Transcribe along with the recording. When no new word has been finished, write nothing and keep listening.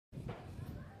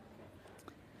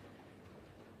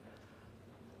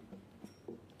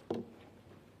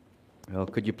Well,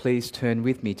 could you please turn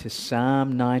with me to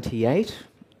Psalm 98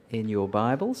 in your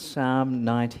Bible? Psalm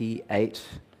 98.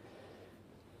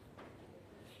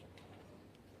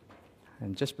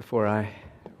 And just before I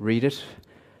read it,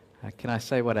 can I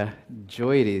say what a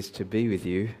joy it is to be with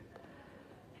you?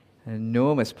 An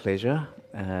enormous pleasure.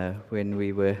 When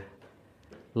we were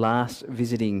last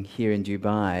visiting here in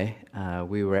Dubai,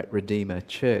 we were at Redeemer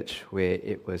Church, where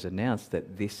it was announced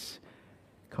that this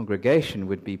congregation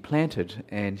would be planted,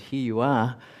 and here you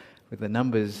are with the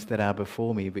numbers that are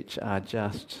before me, which are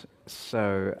just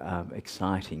so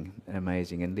exciting and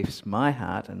amazing, and lifts my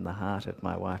heart and the heart of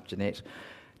my wife Jeanette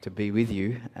to be with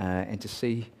you and to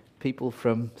see people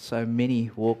from so many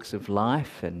walks of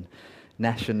life and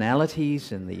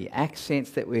nationalities and the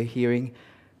accents that we're hearing.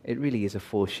 It really is a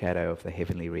foreshadow of the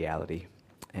heavenly reality,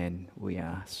 and we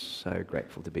are so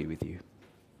grateful to be with you.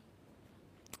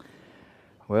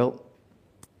 Well,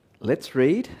 let's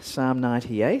read Psalm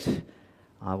 98.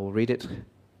 I will read it.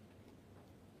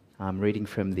 I'm reading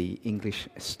from the English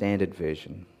Standard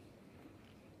Version.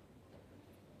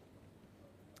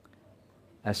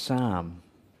 A psalm.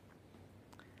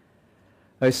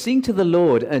 O sing to the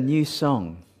Lord a new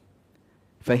song,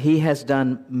 for he has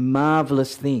done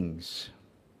marvellous things.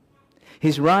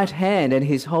 His right hand and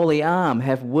his holy arm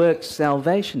have worked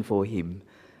salvation for him.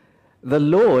 The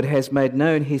Lord has made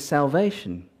known his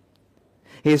salvation.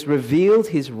 He has revealed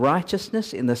his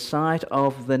righteousness in the sight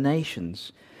of the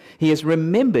nations. He has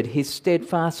remembered his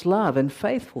steadfast love and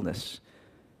faithfulness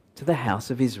to the house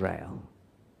of Israel.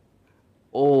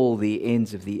 All the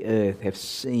ends of the earth have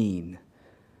seen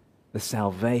the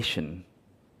salvation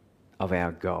of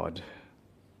our God.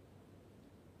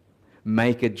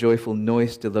 Make a joyful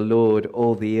noise to the Lord,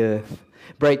 all the earth.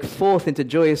 Break forth into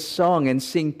joyous song and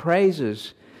sing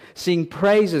praises. Sing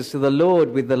praises to the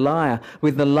Lord with the lyre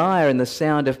and the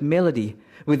sound of melody,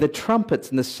 with the trumpets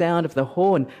and the sound of the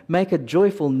horn. Make a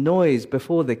joyful noise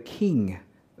before the King,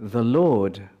 the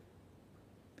Lord.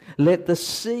 Let the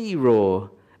sea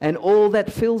roar and all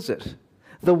that fills it,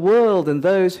 the world and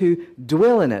those who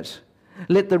dwell in it.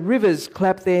 Let the rivers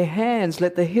clap their hands,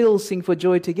 let the hills sing for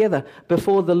joy together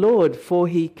before the Lord, for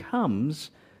he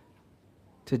comes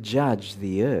to judge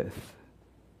the earth.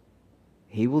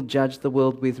 He will judge the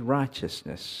world with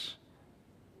righteousness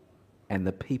and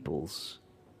the peoples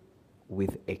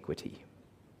with equity.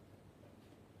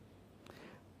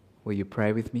 Will you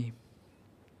pray with me?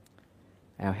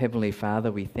 Our Heavenly Father,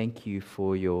 we thank you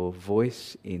for your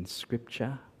voice in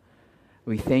Scripture.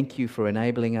 We thank you for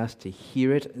enabling us to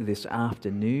hear it this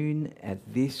afternoon at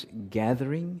this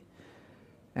gathering.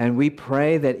 And we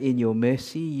pray that in your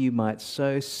mercy you might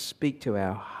so speak to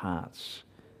our hearts,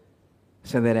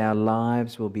 so that our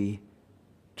lives will be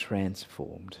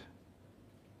transformed.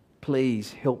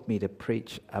 Please help me to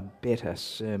preach a better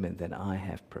sermon than I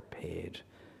have prepared.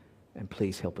 And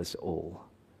please help us all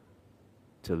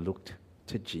to look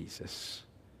to Jesus.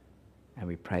 And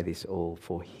we pray this all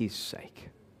for his sake.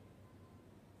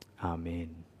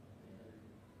 Amen.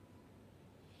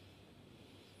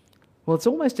 Well, it's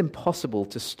almost impossible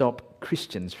to stop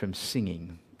Christians from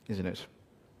singing, isn't it?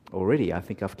 Already, I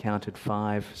think I've counted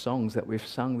 5 songs that we've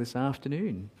sung this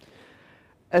afternoon.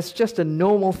 It's just a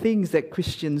normal thing that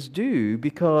Christians do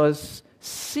because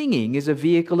singing is a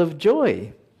vehicle of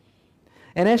joy.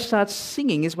 And as such,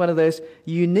 singing is one of those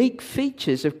unique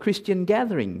features of Christian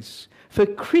gatherings. For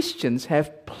Christians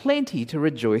have plenty to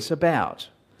rejoice about.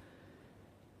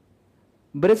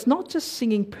 But it's not just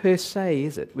singing per se,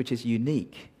 is it, which is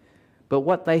unique, but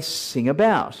what they sing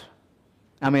about.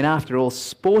 I mean, after all,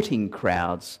 sporting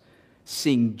crowds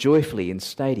sing joyfully in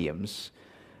stadiums,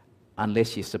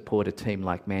 unless you support a team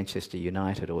like Manchester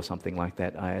United or something like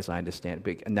that, as I understand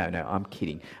it. No, I'm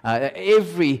kidding.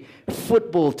 Every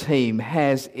football team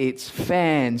has its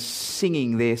fans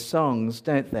singing their songs,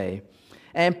 don't they?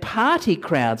 And party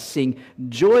crowds sing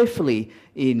joyfully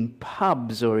in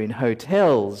pubs or in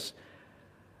hotels.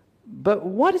 But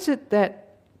what is it that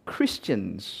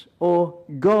Christians or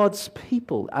God's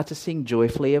people are to sing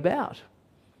joyfully about?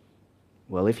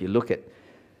 Well, if you look at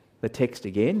the text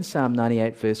again, Psalm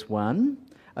 98 verse 1,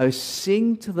 O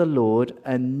sing to the Lord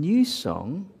a new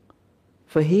song,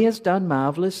 for he has done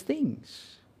marvellous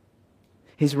things.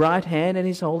 His right hand and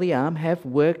his holy arm have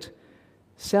worked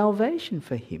salvation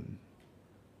for him.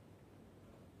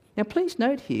 Now please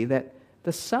note here that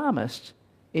the psalmist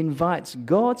invites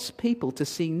God's people to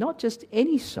sing not just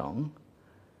any song,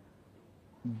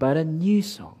 but a new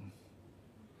song.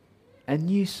 A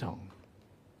new song.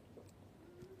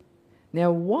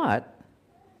 Now, what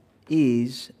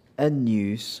is a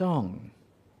new song?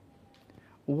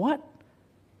 What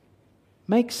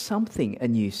makes something a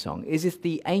new song? Is it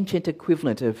the ancient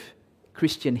equivalent of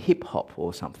Christian hip-hop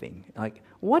or something. Like,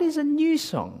 what is a new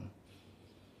song?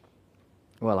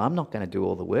 Well, I'm not going to do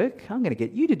all the work. I'm going to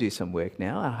get you to do some work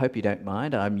now. I hope you don't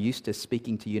mind. I'm used to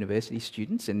speaking to university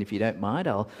students, and if you don't mind,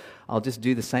 I'll just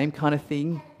do the same kind of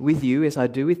thing with you as I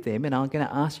do with them, and I'm going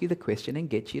to ask you the question and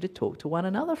get you to talk to one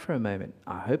another for a moment.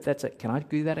 I hope that's it. Can I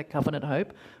do that at Covenant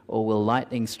Hope? Or will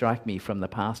lightning strike me from the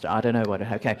pastor? I don't know what.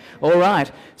 Okay. All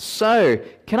right. So,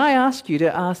 can I ask you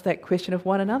to ask that question of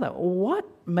one another? What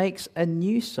makes a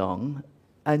new song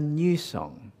a new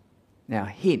song? Now,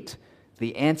 hint,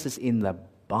 the answer's in the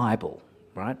Bible,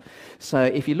 right? So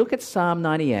if you look at Psalm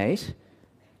 98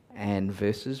 and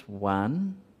verses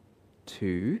 1,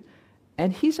 2,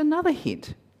 and here's another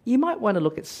hint. You might want to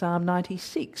look at Psalm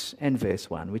 96 and verse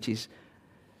 1, which is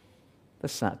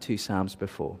the two Psalms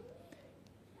before.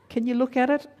 Can you look at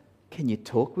it? Can you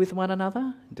talk with one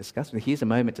another? Discuss. Here's a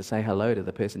moment to say hello to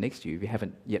the person next to you if you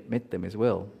haven't yet met them as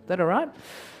well. Is that all right?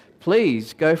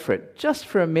 Please go for it, just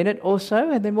for a minute or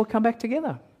so, and then we'll come back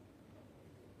together.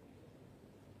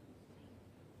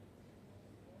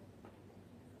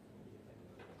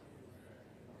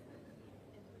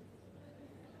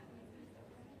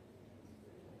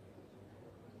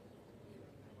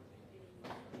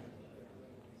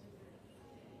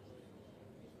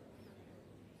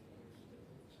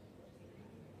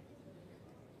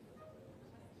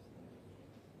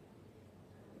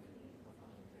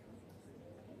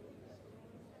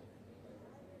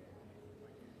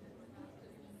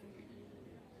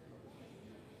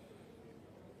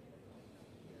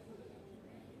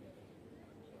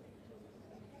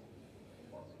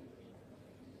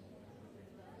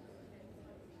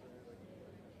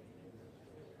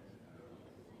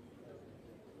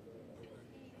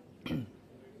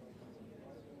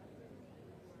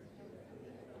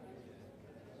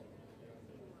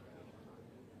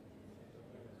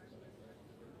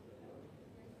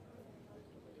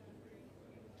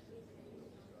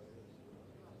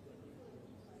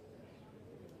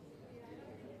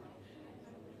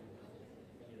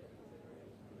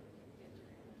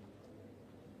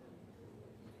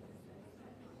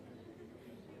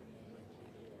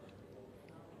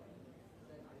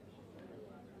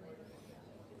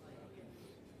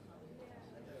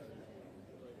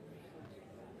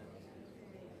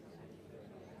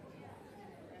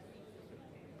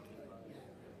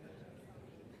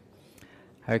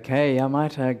 Okay, I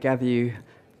might gather you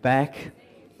back.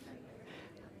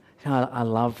 I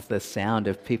love the sound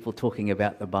of people talking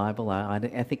about the Bible. I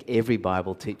think every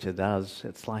Bible teacher does.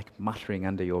 It's like muttering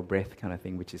under your breath kind of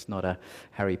thing, which is not a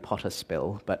Harry Potter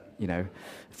spell, but,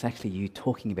 it's actually you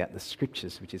talking about the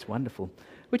Scriptures, which is wonderful.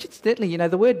 Which incidentally,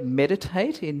 the word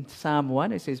meditate in Psalm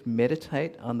 1, it says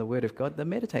meditate on the Word of God. The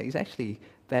meditate is actually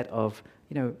that of,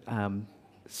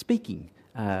 speaking,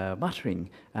 muttering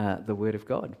the Word of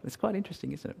God. It's quite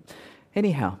interesting, isn't it?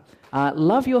 Anyhow,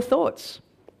 love your thoughts.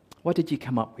 What did you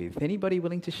come up with? Anybody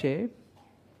willing to share?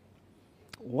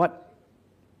 What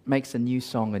makes a new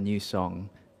song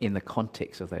in the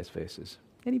context of those verses?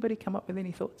 Anybody come up with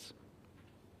any thoughts?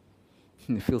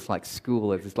 It feels like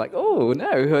school. It's like, oh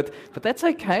no, but that's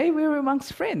okay. We're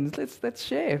amongst friends. Let's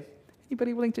share.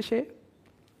 Anybody willing to share? We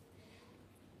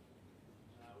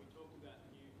talked about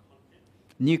new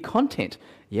content. New content.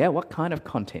 Yeah, what kind of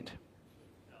content?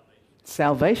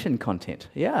 Salvation content.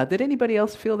 Yeah. Did anybody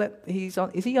else feel that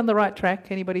is he on the right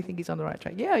track? Anybody think he's on the right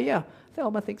track? Yeah.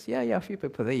 Thelma thinks, yeah, a few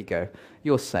people. There you go.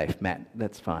 You're safe, Matt.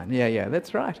 That's fine. Yeah,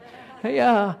 that's right.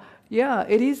 Yeah,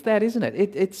 it is that, isn't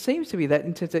it? It seems to be that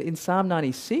in Psalm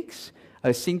 96,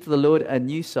 sing to the Lord a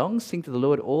new song, sing to the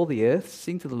Lord all the earth,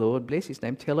 sing to the Lord, bless his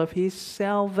name, tell of his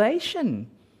salvation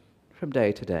from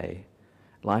day to day.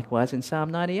 Likewise in Psalm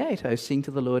 98, sing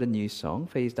to the Lord a new song,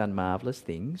 for he's done marvellous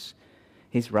things.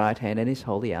 His right hand and his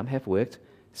holy arm have worked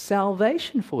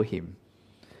salvation for him.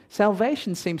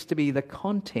 Salvation seems to be the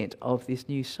content of this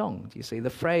new song. Do you see? The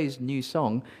phrase new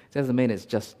song doesn't mean it's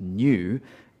just new.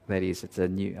 That is, it's a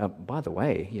new... by the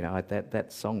way,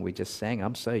 that song we just sang,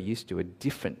 I'm so used to a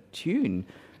different tune.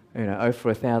 Oh for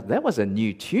 1,000... That was a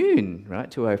new tune,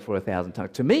 right? To Oh for 1,000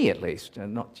 times. To me, at least,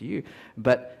 not to you.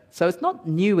 But so it's not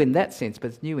new in that sense, but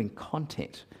it's new in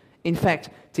content. In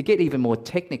fact, to get even more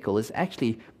technical, is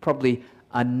actually probably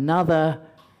another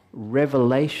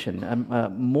revelation,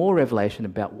 more revelation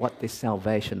about what this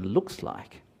salvation looks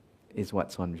like is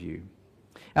what's on view.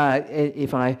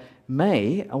 If I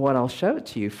may, what I'll show it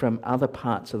to you from other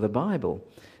parts of the Bible.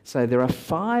 So there are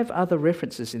 5 other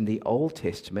references in the Old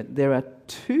Testament. There are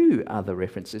 2 other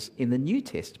references in the New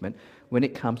Testament when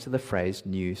it comes to the phrase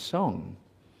new song.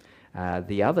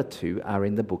 The other 2 are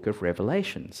in the book of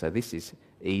Revelation. So this is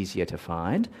easier to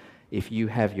find. If you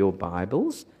have your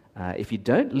Bibles, If you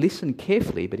don't listen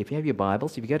carefully, but if you have your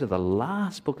Bibles, if you go to the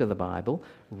last book of the Bible,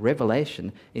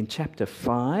 Revelation, in chapter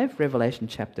 5, Revelation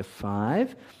chapter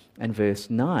 5 and verse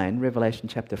 9, Revelation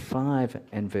chapter 5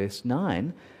 and verse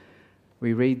 9,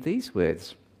 we read these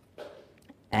words.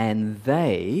 And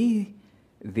they,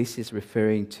 this is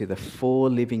referring to the 4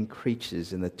 living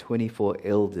creatures and the 24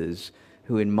 elders,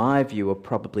 who in my view are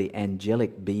probably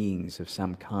angelic beings of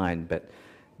some kind, but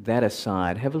that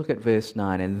aside, have a look at verse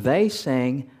 9. And they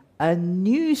sang a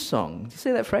new song. Do you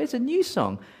see that phrase? A new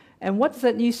song. And what does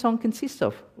that new song consist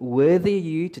of? Worthy are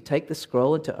you to take the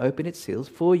scroll and to open its seals,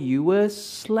 for you were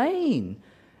slain.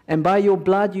 And by your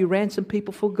blood you ransomed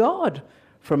people for God,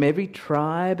 from every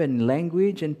tribe and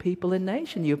language and people and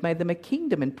nation. You have made them a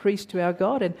kingdom and priests to our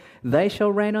God, and they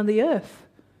shall reign on the earth.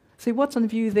 See, what's on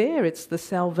view there? It's the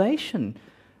salvation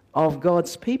of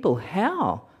God's people.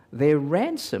 How? They're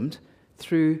ransomed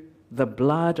through the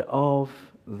blood of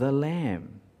the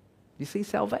Lamb. You see,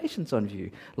 salvation's on view.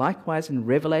 Likewise in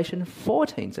Revelation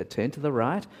 14. So turn to the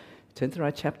right,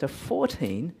 chapter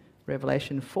 14,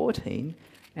 Revelation 14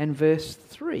 and verse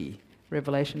 3.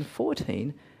 Revelation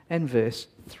 14 and verse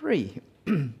 3.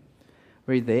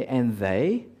 Read there, and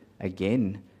they,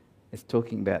 again, it's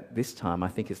talking about this time, I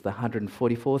think it's the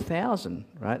 144,000,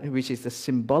 right? Which is the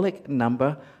symbolic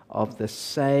number of the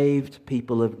saved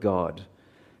people of God.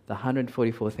 The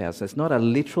 144,000. It's not a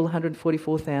literal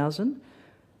 144,000.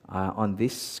 On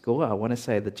this score, I want to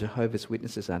say that Jehovah's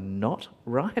Witnesses are not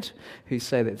right, who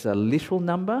say that it's a literal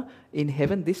number in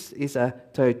heaven. This is a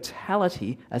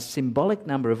totality, a symbolic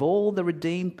number of all the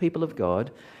redeemed people of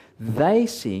God. They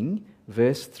sing,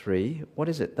 verse 3, what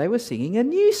is it? They were singing a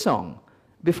new song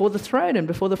before the throne and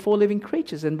before the 4 living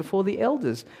creatures and before the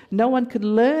elders. No one could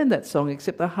learn that song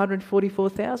except the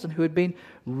 144,000 who had been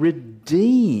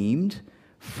redeemed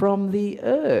from the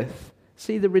earth.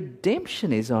 See, the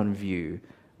redemption is on view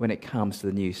when it comes to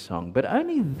the new song, but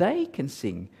only they can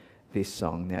sing this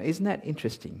song. Now, isn't that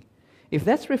interesting? If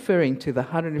that's referring to the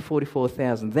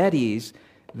 144,000, that is,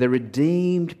 the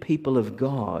redeemed people of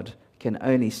God can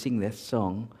only sing this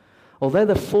song. Although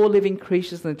the 4 living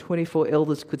creatures and the 24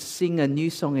 elders could sing a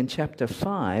new song in chapter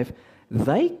 5,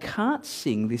 they can't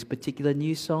sing this particular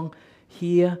new song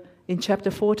here in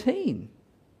chapter 14.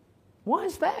 Why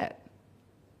is that?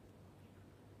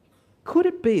 Could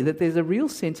it be that there's a real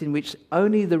sense in which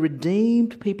only the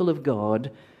redeemed people of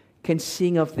God can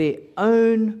sing of their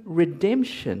own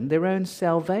redemption, their own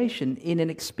salvation in an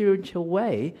experiential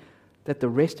way that the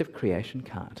rest of creation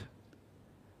can't?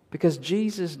 Because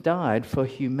Jesus died for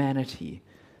humanity.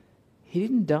 He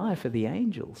didn't die for the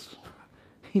angels.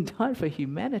 He died for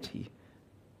humanity.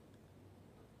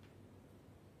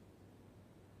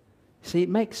 See, it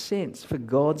makes sense for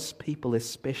God's people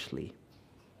especially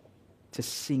to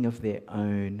sing of their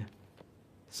own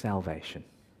salvation.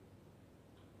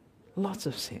 Lots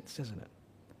of sense, doesn't it?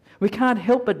 We can't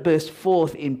help but burst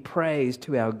forth in praise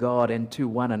to our God and to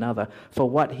one another for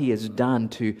what He has done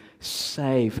to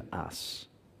save us,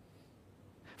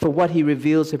 for what He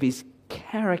reveals of His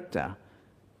character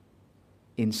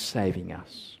in saving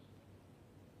us.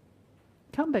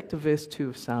 Come back to verse 2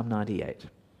 of Psalm 98.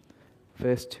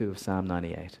 Verse 2 of Psalm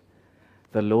 98.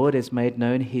 The Lord has made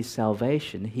known His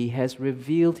salvation. He has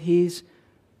revealed His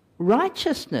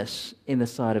righteousness in the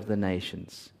sight of the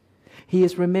nations. He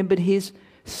has remembered His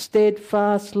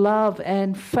steadfast love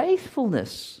and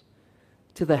faithfulness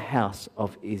to the house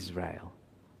of Israel.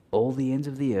 All the ends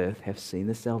of the earth have seen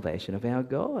the salvation of our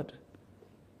God.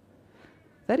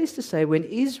 That is to say, when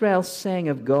Israel sang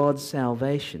of God's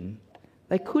salvation,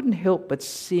 they couldn't help but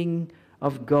sing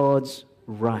of God's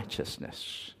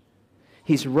righteousness,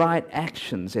 His right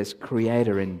actions as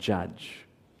creator and judge.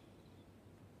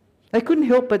 They couldn't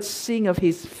help but sing of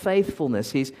His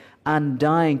faithfulness, His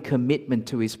undying commitment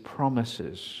to His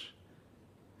promises.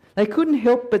 They couldn't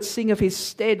help but sing of His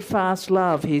steadfast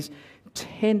love, His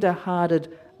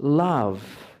tender-hearted love.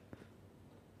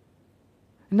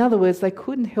 In other words, they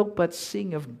couldn't help but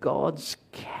sing of God's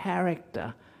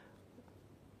character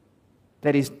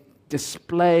that is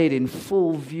displayed in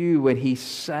full view when He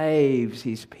saves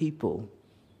His people.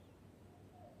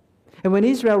 And when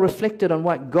Israel reflected on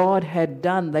what God had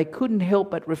done, they couldn't help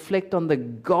but reflect on the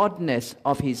godness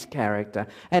of His character.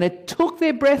 And it took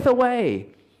their breath away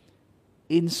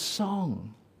in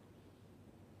song.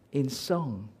 In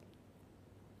song.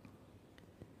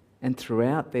 And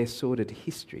throughout their sordid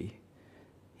history,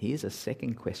 here's a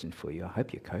second question for you. I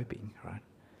hope you're coping, right?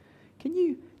 Can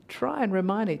you try and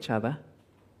remind each other,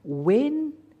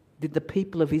 when did the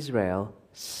people of Israel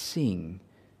sing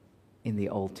in the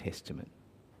Old Testament?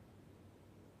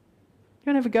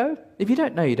 You want to have a go? If you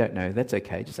don't know, you don't know. That's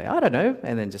okay. Just say, I don't know,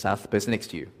 and then just ask the person next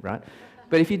to you, right?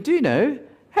 But if you do know,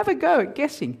 have a go at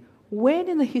guessing. When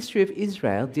in the history of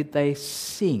Israel did they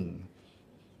sing?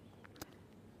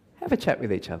 Have a chat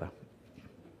with each other.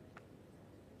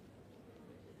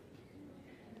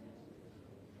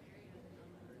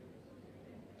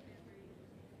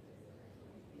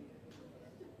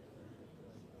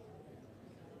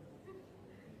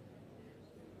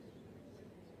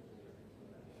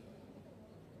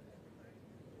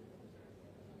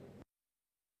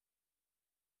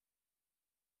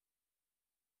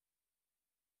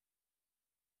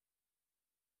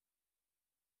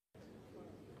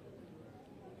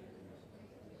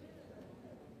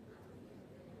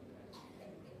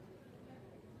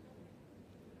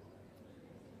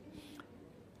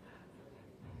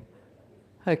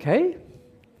 Okay,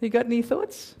 you got any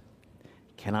thoughts?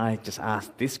 Can I just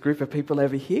ask this group of people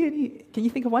over here? Can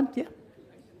you think of one? Yeah.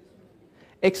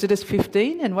 Exodus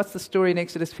 15, and what's the story in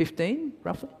Exodus 15,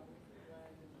 roughly?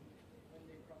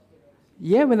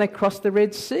 Yeah, when they crossed the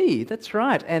Red Sea, that's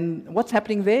right. And what's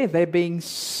happening there? They're being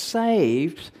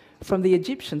saved from the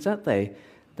Egyptians, aren't they?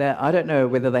 I don't know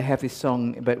whether they have this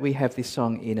song, but we have this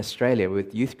song in Australia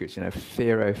with youth groups,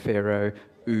 Pharaoh, Pharaoh,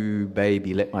 ooh,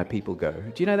 baby, let my people go.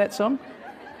 Do you know that song?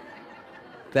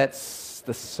 That's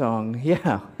the song,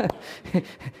 yeah.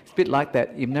 It's a bit like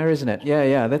that, isn't it?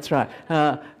 Yeah, that's right.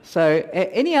 So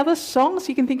any other songs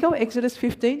you can think of? Exodus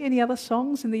 15, any other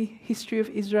songs in the history of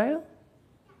Israel?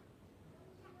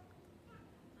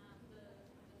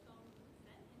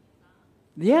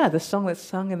 Yeah, the song that's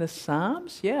sung in the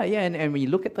Psalms. Yeah. And when you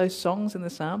look at those songs in the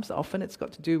Psalms, often it's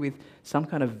got to do with some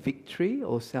kind of victory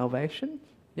or salvation.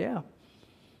 Yeah.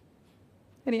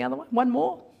 Any other one? One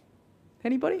more?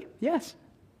 Anybody? Yes.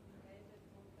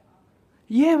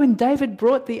 Yeah, when David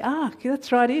brought the ark,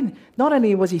 that's right in. Not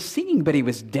only was he singing, but he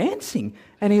was dancing.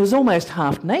 And he was almost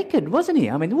half naked, wasn't he?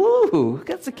 I mean, woo,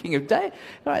 that's the king of David,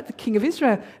 right, the king of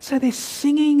Israel. So there's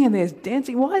singing and there's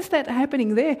dancing. Why is that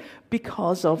happening there?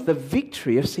 Because of the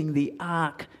victory of seeing the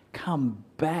ark come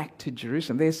back to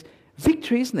Jerusalem. There's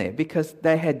victory, isn't there? Because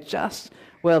they had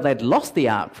they'd lost the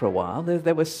ark for a while.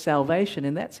 There was salvation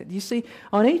in that sense. You see,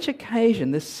 on each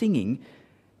occasion, the singing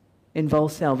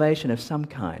involves salvation of some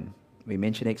kind. We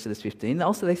mentioned Exodus 15.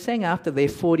 Also, they sang after their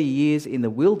 40 years in the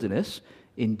wilderness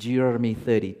in Deuteronomy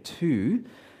 32.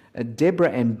 Deborah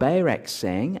and Barak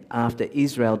sang after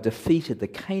Israel defeated the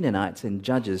Canaanites in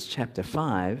Judges chapter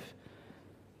 5.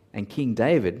 And King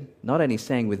David not only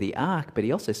sang with the ark, but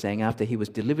he also sang after he was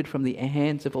delivered from the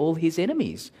hands of all his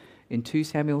enemies in 2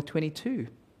 Samuel 22.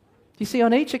 You see,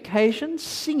 on each occasion,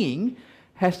 singing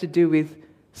has to do with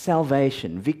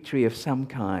salvation, victory of some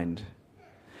kind.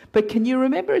 But can you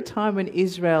remember a time when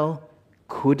Israel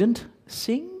couldn't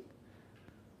sing?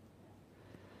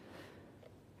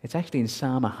 It's actually in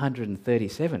Psalm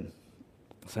 137.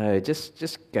 So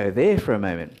just go there for a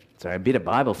moment. Sorry, a bit of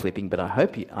Bible flipping, but I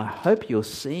hope you're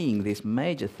seeing this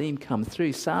major theme come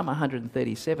through. Psalm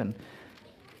 137.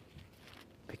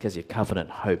 Because you're Covenant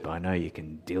Hope, I know you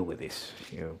can deal with this.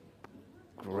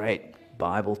 Great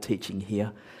Bible teaching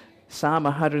here. Psalm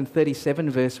 137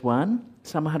 verse 1.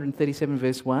 Psalm 137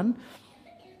 verse 1.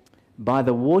 By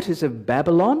the waters of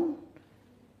Babylon,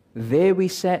 there we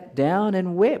sat down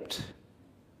and wept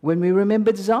when we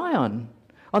remembered Zion.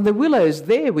 On the willows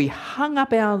there we hung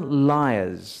up our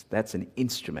lyres. That's an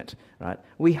instrument, right?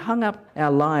 We hung up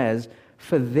our lyres,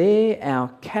 for there our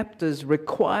captors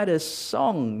required us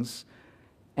songs,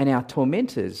 and our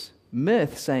tormentors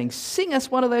mirth, saying, sing us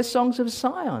one of those songs of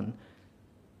Zion.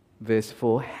 Verse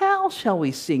 4, how shall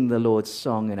we sing the Lord's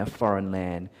song in a foreign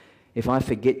land? If I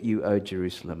forget you, O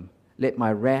Jerusalem, let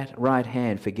my right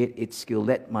hand forget its skill.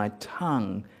 Let my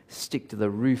tongue stick to the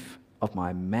roof of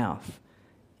my mouth,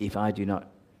 if I do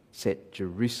not set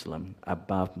Jerusalem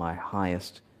above my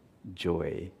highest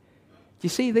joy. You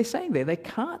see, they're saying there, they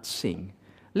can't sing.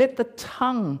 Let the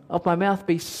tongue of my mouth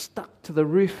be stuck to the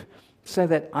roof so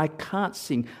that I can't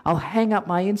sing. I'll hang up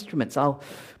my instruments. I'll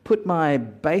put my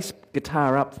bass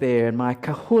guitar up there and my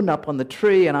cajon up on the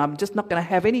tree, and I'm just not going to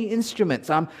have any instruments.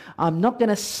 I'm not going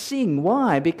to sing.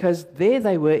 Why? Because there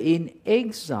they were in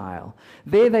exile.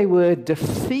 There they were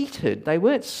defeated. They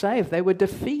weren't saved. They were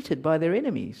defeated by their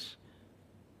enemies.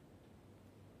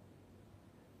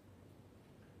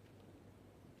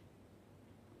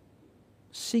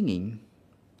 Singing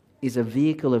is a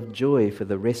vehicle of joy for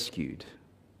the rescued,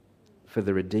 for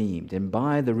the redeemed. And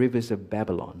by the rivers of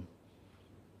Babylon,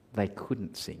 they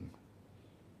couldn't sing.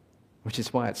 Which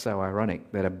is why it's so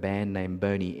ironic that a band named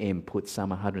Boney M put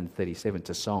Psalm 137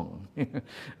 to song.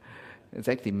 It's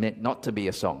actually meant not to be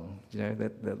a song.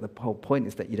 The whole point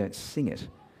is that you don't sing it.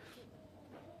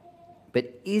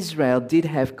 But Israel did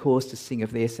have cause to sing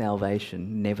of their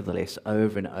salvation, nevertheless,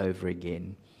 over and over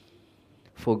again.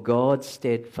 For God's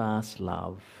steadfast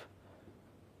love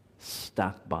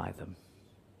stuck by them,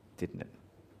 didn't it?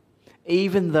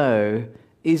 Even though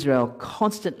Israel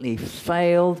constantly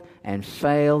failed and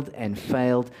failed and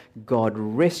failed, God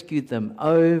rescued them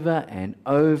over and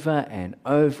over and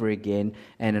over again.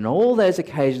 And in all those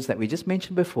occasions that we just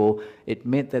mentioned before, it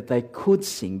meant that they could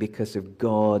sing because of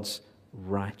God's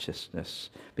righteousness,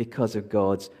 because of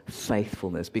God's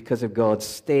faithfulness, because of God's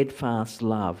steadfast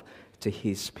love to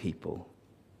his people.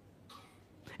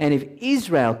 And if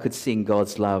Israel could sing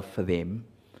God's love for them,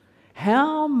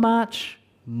 how much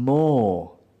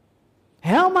more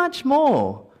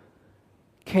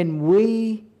can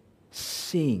we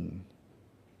sing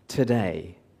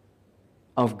today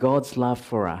of God's love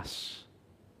for us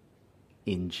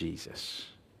in Jesus?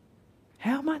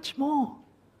 How much more?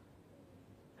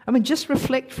 I mean, just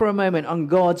reflect for a moment on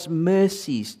God's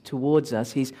mercies towards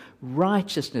us, his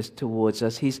righteousness towards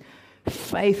us, his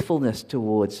faithfulness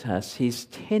towards us, his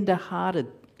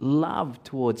tender-hearted love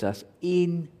towards us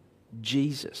in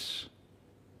Jesus.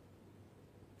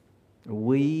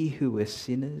 We who were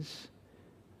sinners,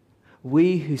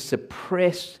 we who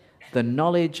suppressed the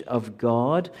knowledge of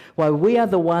God, why we are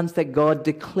the ones that God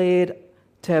declared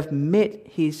to have met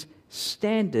his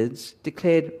standards,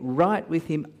 declared right with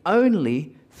him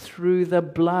only through the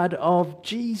blood of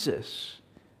Jesus.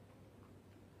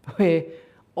 Where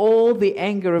all the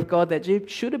anger of God that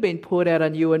should have been poured out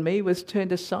on you and me was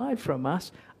turned aside from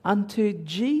us unto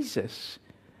Jesus.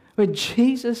 When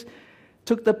Jesus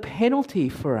took the penalty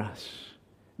for us,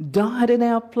 died in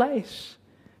our place,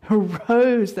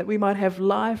 arose that we might have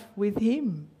life with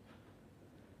him.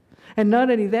 And not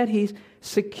only that, he's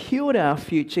secured our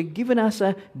future, given us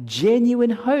a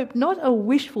genuine hope, not a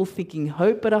wishful thinking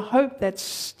hope, but a hope that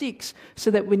sticks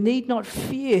so that we need not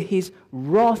fear his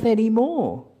wrath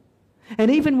anymore.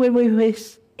 And even when we were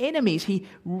his enemies, he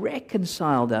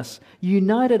reconciled us,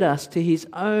 united us to his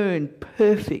own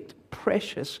perfect,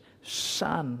 precious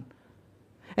Son.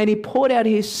 And he poured out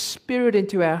his Spirit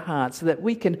into our hearts so that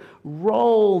we can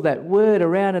roll that word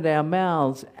around in our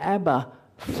mouths, Abba,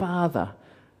 Father,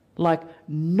 like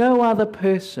no other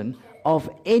person of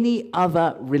any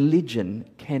other religion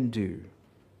can do.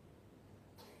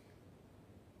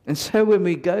 And so when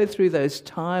we go through those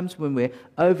times when we're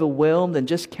overwhelmed and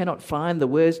just cannot find the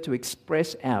words to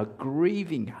express our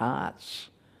grieving hearts,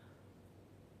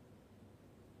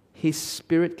 his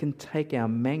Spirit can take our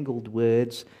mangled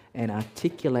words and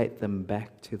articulate them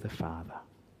back to the Father.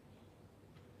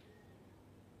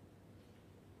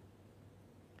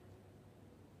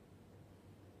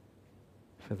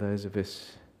 For those of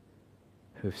us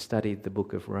who have studied the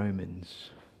book of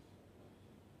Romans,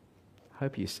 I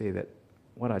hope you see that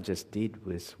what I just did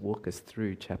was walk us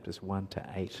through chapters 1 to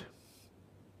 8.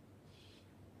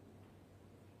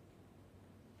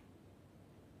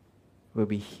 Where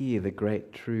we hear the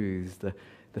great truths, the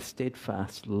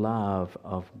steadfast love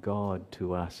of God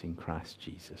to us in Christ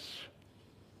Jesus.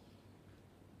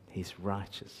 His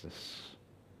righteousness,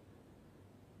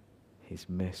 his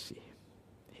mercy,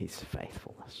 his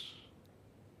faithfulness.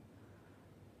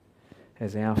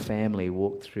 As our family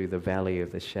walked through the valley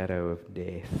of the shadow of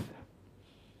death,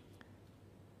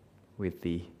 with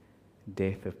the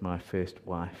death of my first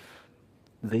wife,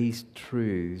 these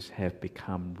truths have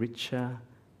become richer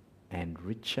and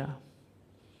richer.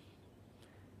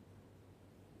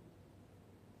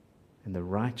 And the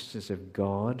righteousness of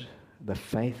God, the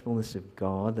faithfulness of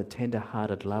God, the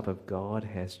tender-hearted love of God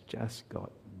has just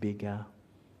got bigger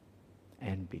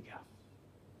and bigger.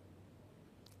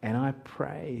 And I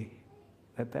pray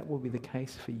that that will be the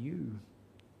case for you.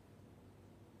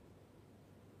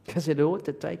 Because it ought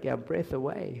to take our breath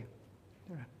away.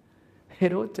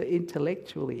 It ought to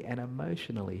intellectually and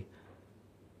emotionally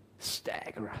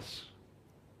stagger us.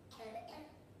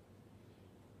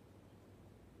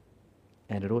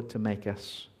 And it ought to make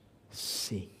us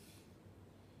sing.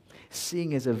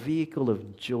 Sing as a vehicle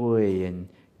of joy and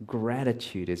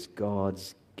gratitude as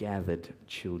God's gathered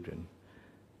children.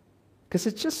 Because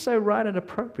it's just so right and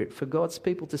appropriate for God's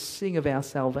people to sing of our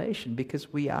salvation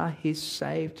because we are his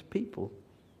saved people.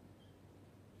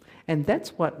 And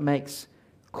that's what makes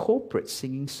corporate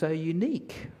singing so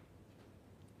unique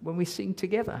when we sing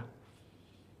together.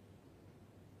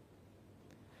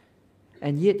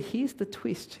 And yet here's the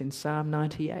twist in Psalm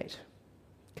 98.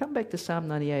 Come back to Psalm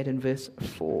 98 and verse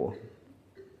 4.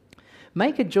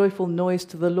 Make a joyful noise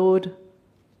to the Lord,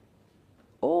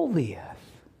 all the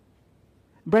earth.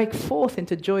 Break forth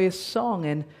into joyous song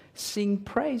and sing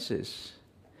praises.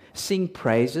 Sing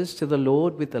praises to the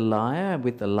Lord with the lyre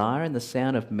and the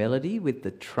sound of melody, with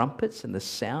the trumpets and the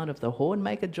sound of the horn.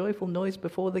 Make a joyful noise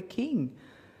before the King,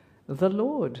 the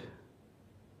Lord.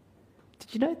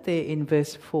 Did you note there in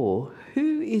verse 4,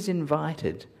 who is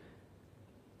invited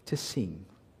to sing?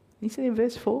 You see in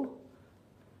verse 4,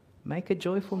 make a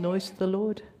joyful noise to the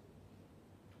Lord.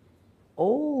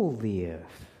 All the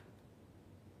earth.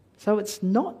 So it's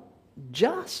not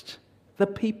just the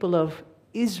people of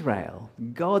Israel,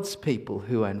 God's people,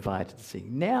 who are invited to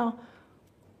sing. Now,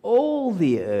 all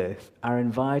the earth are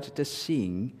invited to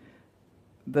sing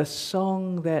the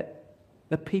song that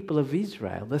the people of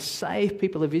Israel, the saved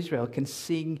people of Israel, can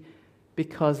sing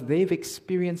because they've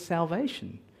experienced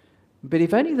salvation. But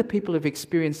if only the people who've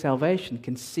experienced salvation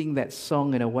can sing that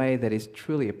song in a way that is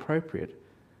truly appropriate,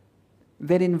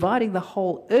 then inviting the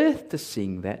whole earth to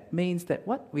sing that means that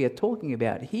what we are talking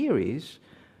about here is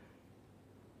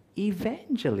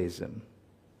evangelism,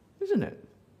 isn't it?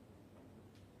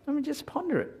 I mean, just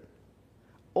ponder it.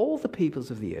 All the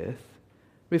peoples of the earth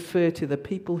refer to the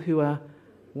people who are,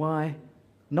 why,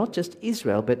 not just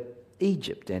Israel, but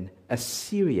Egypt and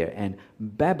Assyria and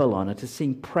Babylon are to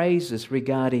sing praises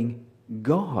regarding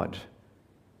God,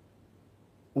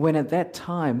 when at that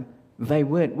time they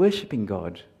weren't worshipping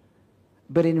God.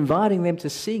 But inviting them to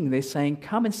sing, they're saying,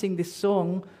 come and sing this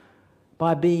song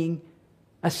by being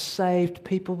a saved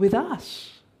people with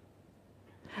us.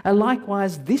 And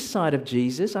likewise, this side of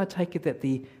Jesus, I take it that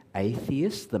the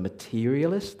atheists, the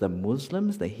materialists, the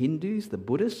Muslims, the Hindus, the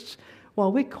Buddhists,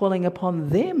 well, we're calling upon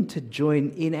them to join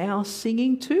in our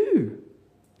singing too,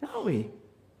 aren't we?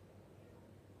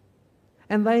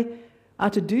 And they are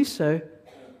to do so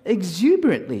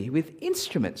exuberantly with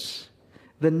instruments.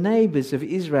 The neighbours of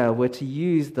Israel were to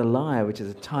use the lyre, which is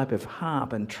a type of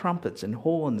harp, and trumpets and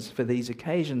horns for these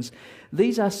occasions.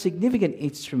 These are significant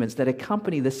instruments that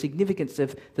accompany the significance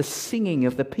of the singing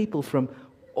of the people from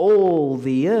all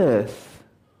the earth.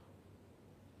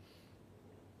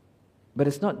 But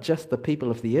it's not just the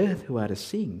people of the earth who are to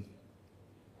sing.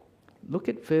 Look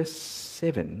at verse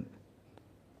 7.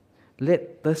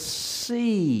 Let the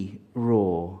sea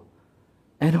roar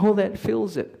and all that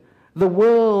fills it, the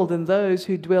world and those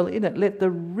who dwell in it. Let the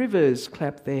rivers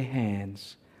clap their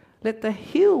hands. Let the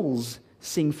hills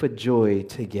sing for joy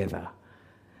together.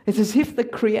 It's as if the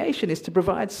creation is to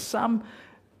provide some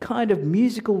kind of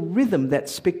musical rhythm that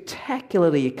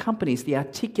spectacularly accompanies the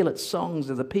articulate songs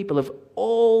of the people of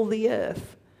all the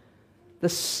earth. The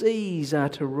seas are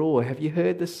to roar. Have you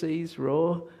heard the seas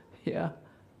roar? Yeah.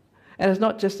 And it's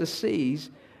not just the seas,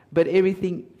 but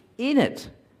everything in it.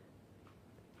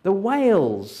 The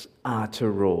whales are to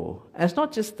roar. And it's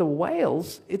not just the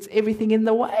whales, it's everything in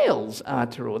the whales are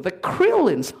to roar. The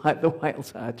krill inside the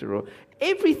whales are to roar.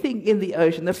 Everything in the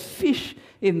ocean, the fish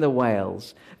in the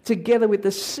whales, together with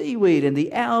the seaweed and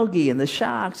the algae and the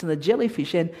sharks and the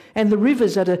jellyfish, and the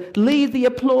rivers are to lead the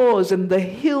applause, and the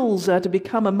hills are to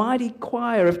become a mighty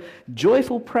choir of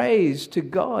joyful praise to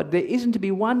God. There isn't to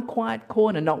be one quiet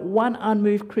corner, not one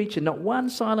unmoved creature, not one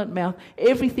silent mouth.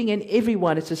 Everything and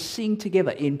everyone is to sing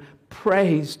together in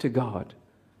praise to God.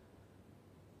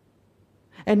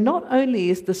 And not only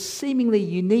is the seemingly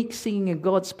unique singing of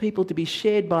God's people to be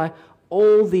shared by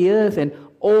all the earth and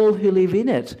all who live in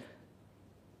it,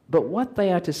 but what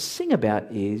they are to sing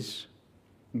about is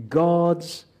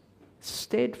God's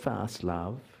steadfast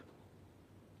love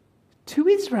to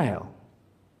Israel.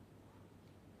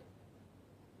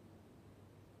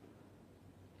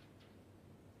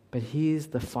 But here's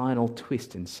the final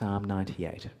twist in Psalm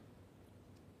 98.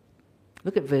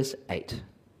 Look at verse 8.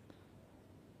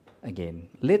 Again,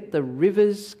 let the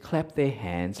rivers clap their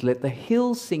hands, let the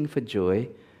hills sing for joy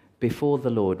before the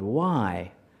Lord.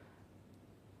 Why?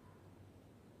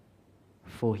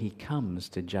 For he comes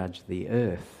to judge the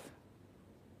earth.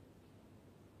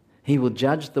 He will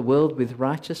judge the world with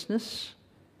righteousness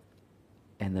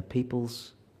and the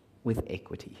peoples with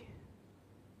equity.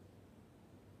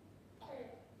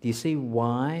 Do you see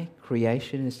why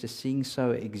creation is to sing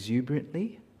so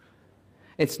exuberantly?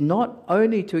 It's not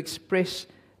only to express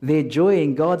their joy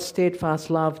in God's steadfast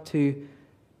love to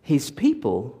his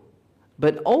people,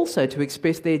 but also to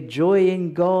express their joy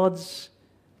in God's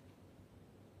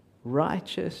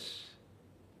righteous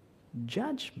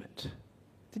judgment.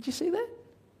 Did you see that?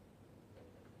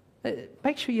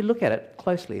 Make sure you look at it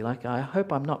closely. Like, I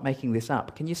hope I'm not making this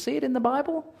up. Can you see it in the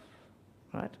Bible?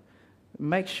 Right?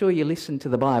 Make sure you listen to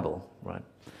the Bible. Right?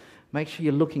 Make sure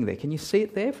you're looking there. Can you see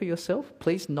it there for yourself?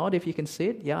 Please nod if you can see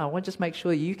it. Yeah, I want to just make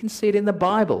sure you can see it in the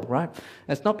Bible, right?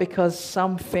 It's not because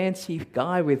some fancy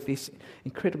guy with this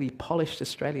incredibly polished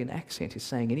Australian accent is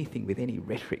saying anything with any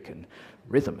rhetoric and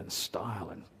rhythm and style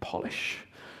and polish.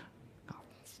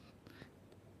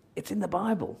 It's in the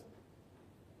Bible.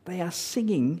 They are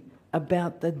singing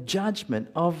about the judgment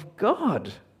of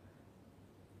God.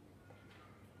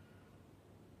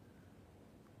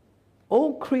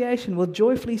 All creation will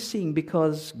joyfully sing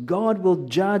because God will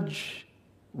judge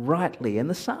rightly. And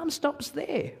the psalm stops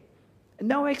there.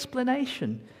 No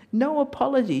explanation, no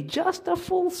apology, just a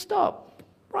full stop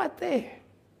right there.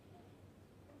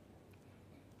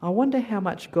 I wonder how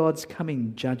much God's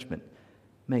coming judgment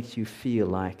makes you feel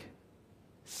like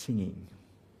singing.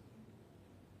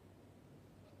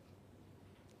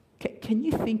 Can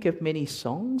you think of many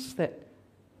songs that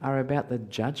are about the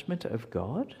judgment of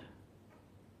God?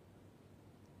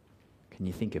 Can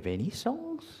you think of any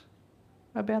songs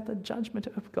about the judgment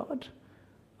of God?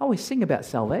 Oh, we sing about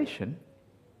salvation.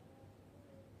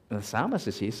 And the psalmist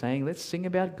is here saying, let's sing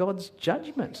about God's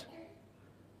judgment.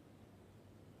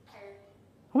 I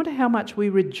wonder how much we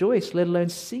rejoice, let alone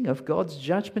sing of God's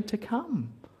judgment to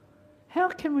come. How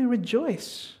can we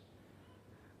rejoice?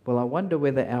 Well, I wonder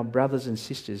whether our brothers and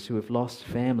sisters who have lost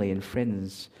family and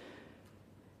friends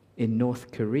in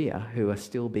North Korea, who are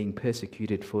still being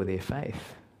persecuted for their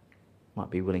faith, might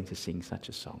be willing to sing such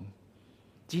a song.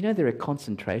 Do you know there are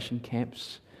concentration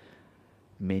camps,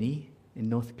 many in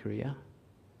North Korea?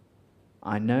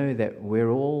 I know that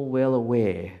we're all well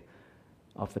aware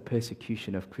of the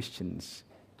persecution of Christians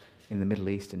in the Middle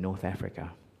East and North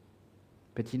Africa.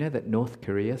 But do you know that North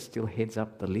Korea still heads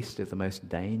up the list of the most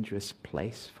dangerous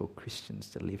place for Christians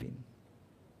to live in?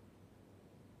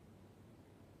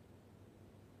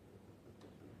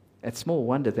 It's small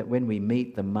wonder that when we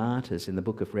meet the martyrs in the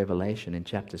book of Revelation in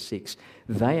chapter 6,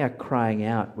 they are crying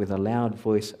out with a loud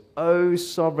voice, "O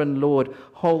sovereign Lord,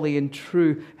 holy and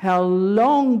true, how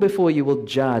long before you will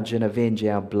judge and avenge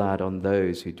our blood on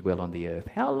those who dwell on the earth?"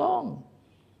 How long?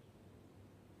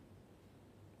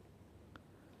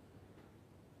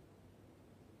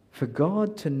 For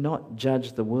God to not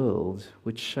judge the world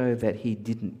would show that he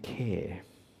didn't care.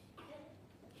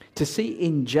 To see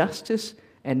injustice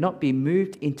and not be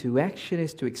moved into action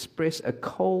is to express a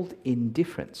cold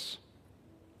indifference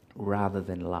rather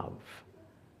than love.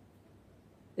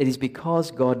 It is because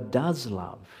God does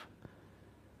love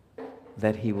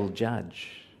that he will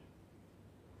judge.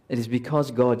 It is because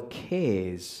God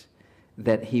cares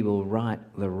that he will right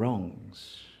the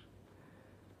wrongs.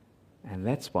 And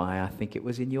that's why I think it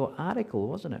was in your article,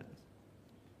 wasn't it?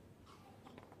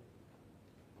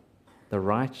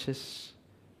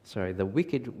 The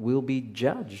wicked will be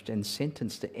judged and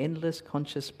sentenced to endless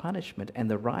conscious punishment,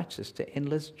 and the righteous to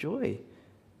endless joy.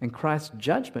 And Christ's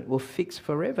judgment will fix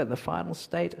forever the final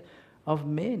state of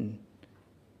men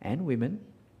and women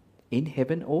in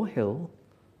heaven or hell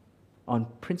on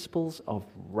principles of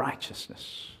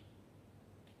righteousness.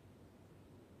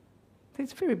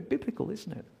 It's very biblical,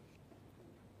 isn't it?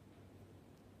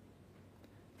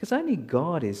 Because only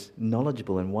God is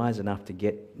knowledgeable and wise enough to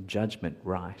get judgment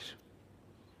right.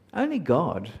 Only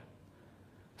God.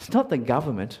 It's not the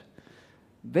government.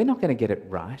 They're not going to get it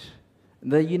right.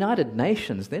 The United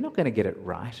Nations, they're not going to get it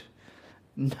right.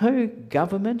 No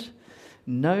government,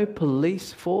 no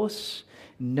police force,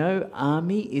 no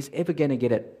army is ever going to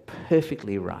get it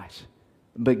perfectly right.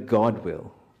 But God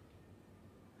will.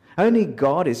 Only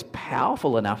God is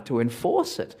powerful enough to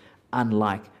enforce it,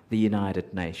 unlike the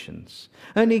United Nations.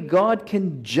 Only God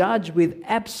can judge with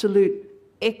absolute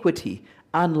equity,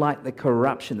 unlike the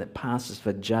corruption that passes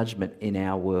for judgment in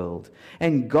our world.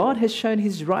 And God has shown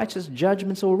his righteous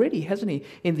judgments already, hasn't he?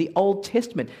 In the Old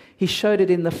Testament, he showed it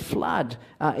in the flood,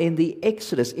 in the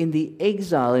Exodus, in the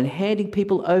exile, in handing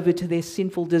people over to their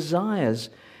sinful desires,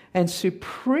 and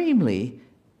supremely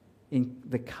in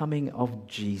the coming of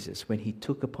Jesus, when he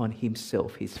took upon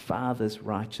himself his Father's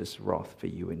righteous wrath for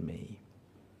you and me.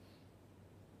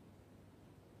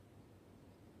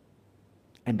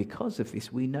 And because of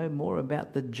this, we know more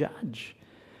about the judge,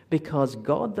 because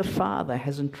God the Father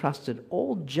has entrusted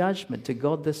all judgment to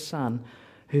God the Son,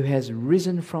 who has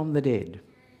risen from the dead.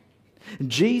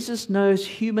 Jesus knows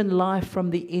human life from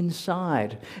the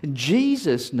inside.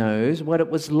 Jesus knows what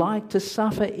it was like to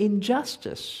suffer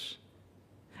injustice.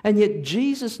 And yet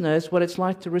Jesus knows what it's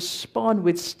like to respond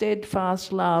with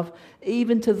steadfast love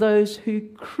even to those who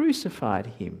crucified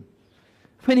him.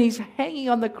 When he's hanging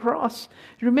on the cross, do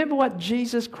you remember what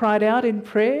Jesus cried out in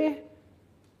prayer?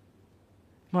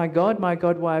 My God,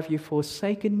 why have you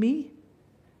forsaken me?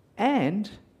 And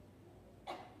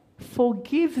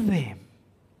forgive them.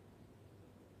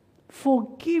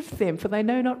 Forgive them, for they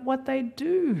know not what they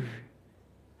do.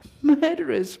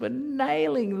 Murderers were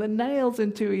nailing the nails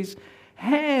into his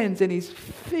hands and his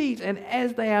feet, and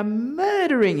as they are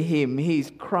murdering him,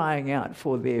 he's crying out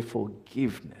for their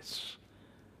forgiveness.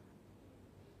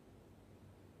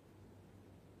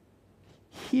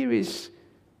 here is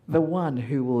the one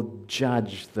who will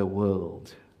judge the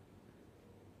world.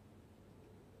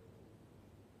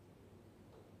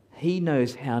 He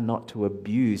knows how not to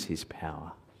abuse his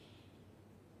power.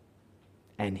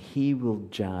 And he will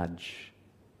judge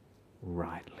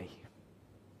rightly.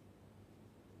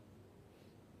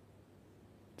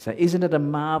 So isn't it a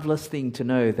marvellous thing to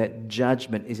know that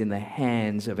judgment is in the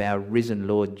hands of our risen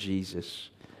Lord Jesus?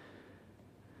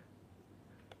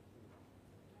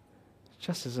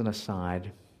 Just as an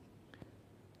aside,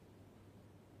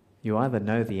 you either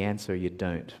know the answer or you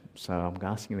don't. So I'm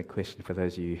asking the question for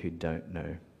those of you who don't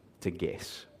know to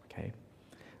guess. Okay?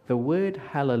 The word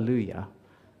hallelujah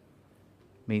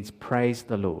means praise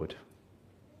the Lord.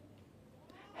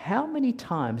 How many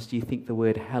times do you think the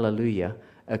word hallelujah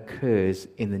occurs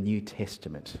in the New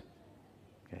Testament?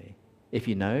 Okay. If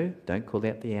you know, don't call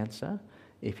out the answer.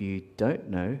 If you don't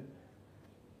know,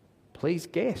 please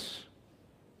guess.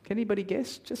 Can anybody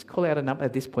guess? Just call out a number.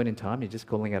 At this point in time, you're just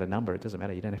calling out a number. It doesn't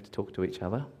matter. You don't have to talk to each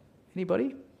other.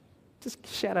 Anybody? Just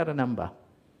shout out a number.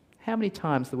 How many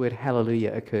times the word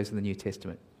hallelujah occurs in the New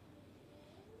Testament?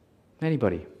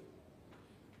 Anybody?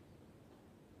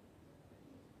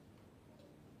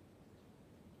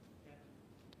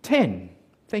 10.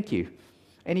 Thank you.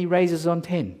 Any raises on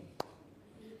 10?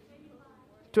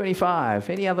 25.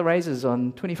 Any other raises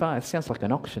on 25? Sounds like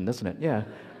an auction, doesn't it? Yeah.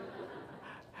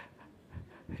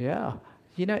 Yeah.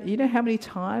 You know how many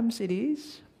times it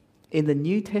is in the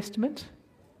New Testament?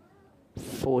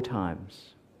 4 times.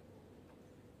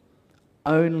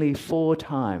 Only 4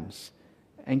 times.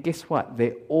 And guess what?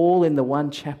 They're all in the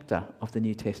one chapter of the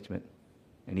New Testament.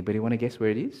 Anybody want to guess where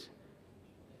it is?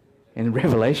 In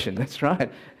Revelation, that's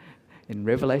right. In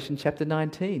Revelation chapter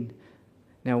 19.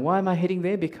 Now, why am I heading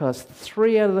there? Because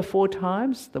 3 out of the 4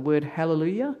 times the word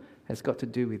hallelujah has got to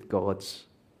do with God's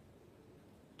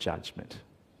judgment.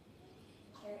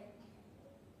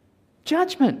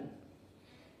 Judgment.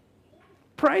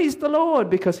 Praise the Lord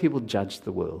because he will judge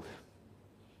the world.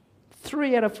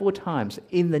 3 out of 4 times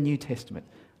in the New Testament.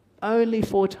 Only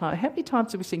 4 times. How many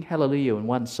times do we sing hallelujah in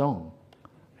one song?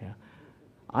 Yeah.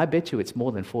 I bet you it's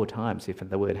more than 4 times if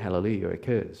the word hallelujah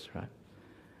occurs, right?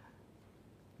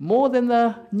 More than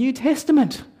the New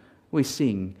Testament we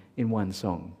sing in one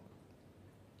song.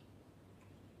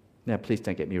 Now, please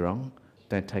don't get me wrong.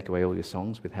 Don't take away all your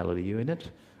songs with hallelujah in it.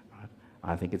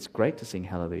 I think it's great to sing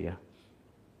hallelujah.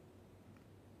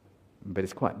 But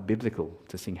it's quite biblical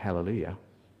to sing hallelujah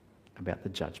about the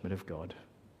judgment of God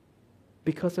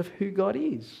because of who God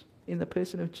is in the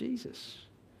person of Jesus.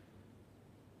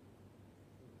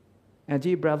 Our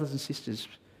dear brothers and sisters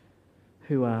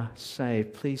who are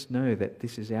saved, please know that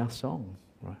this is our song,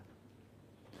 right?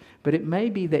 But it may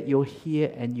be that you're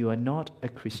here and you are not a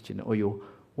Christian, or you're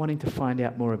wanting to find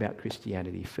out more about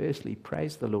Christianity. Firstly,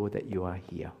 praise the Lord that you are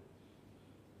here.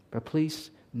 But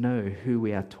please know who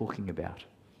we are talking about.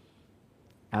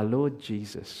 Our Lord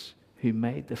Jesus, who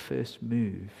made the first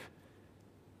move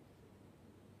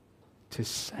to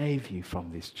save you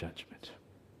from this judgment.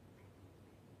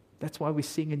 That's why we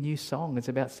sing a new song. It's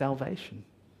about salvation.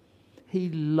 He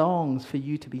longs for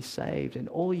you to be saved, and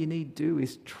all you need to do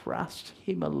is trust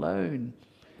him alone.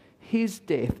 His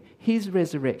death, his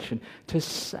resurrection, to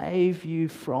save you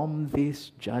from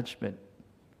this judgment.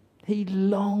 He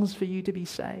longs for you to be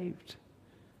saved.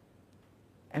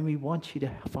 And we want you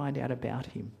to find out about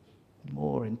him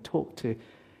more and talk to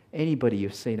anybody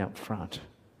you've seen up front.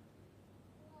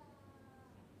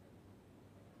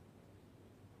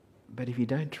 But if you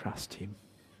don't trust him,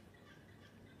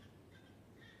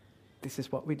 this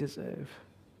is what we deserve.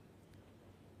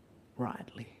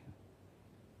 Rightly.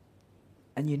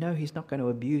 And you know he's not going to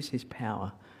abuse his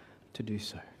power to do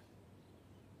so.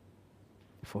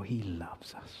 For he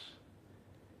loves us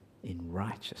in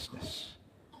righteousness,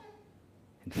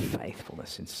 in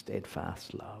faithfulness, in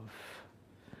steadfast love.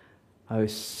 Oh,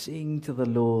 sing to the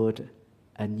Lord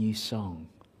a new song,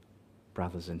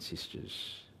 brothers and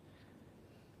sisters,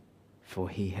 for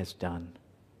he has done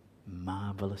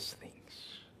marvelous things.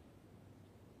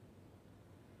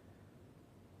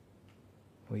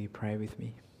 Will you pray with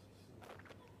me?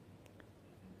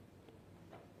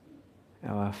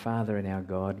 Our Father and our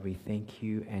God, we thank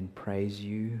you and praise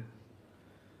you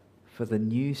for the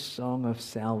new song of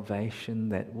salvation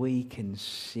that we can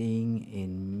sing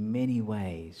in many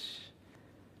ways,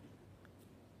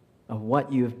 of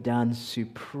what you have done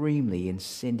supremely in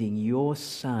sending your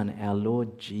Son, our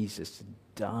Lord Jesus, to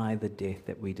die the death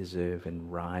that we deserve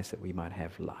and rise that we might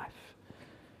have life.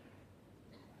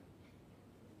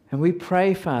 And we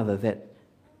pray, Father, that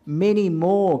many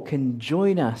more can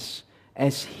join us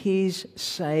as his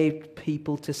saved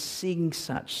people to sing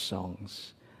such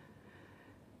songs.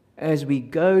 as we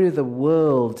go to the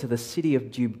world, to the city of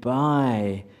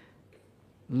Dubai,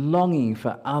 longing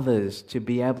for others to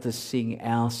be able to sing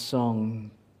our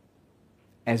song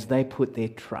as they put their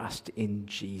trust in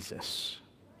Jesus.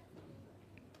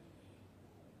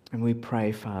 And we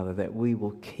pray, Father, that we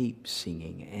will keep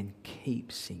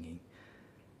singing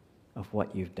of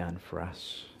what you've done for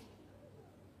us.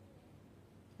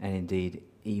 And indeed,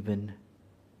 even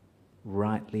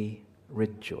rightly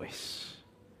rejoice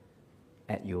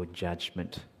at your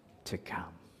judgment to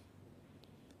come.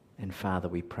 And Father,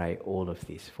 we pray all of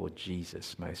this for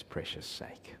Jesus' most precious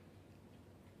sake.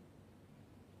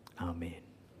 Amen.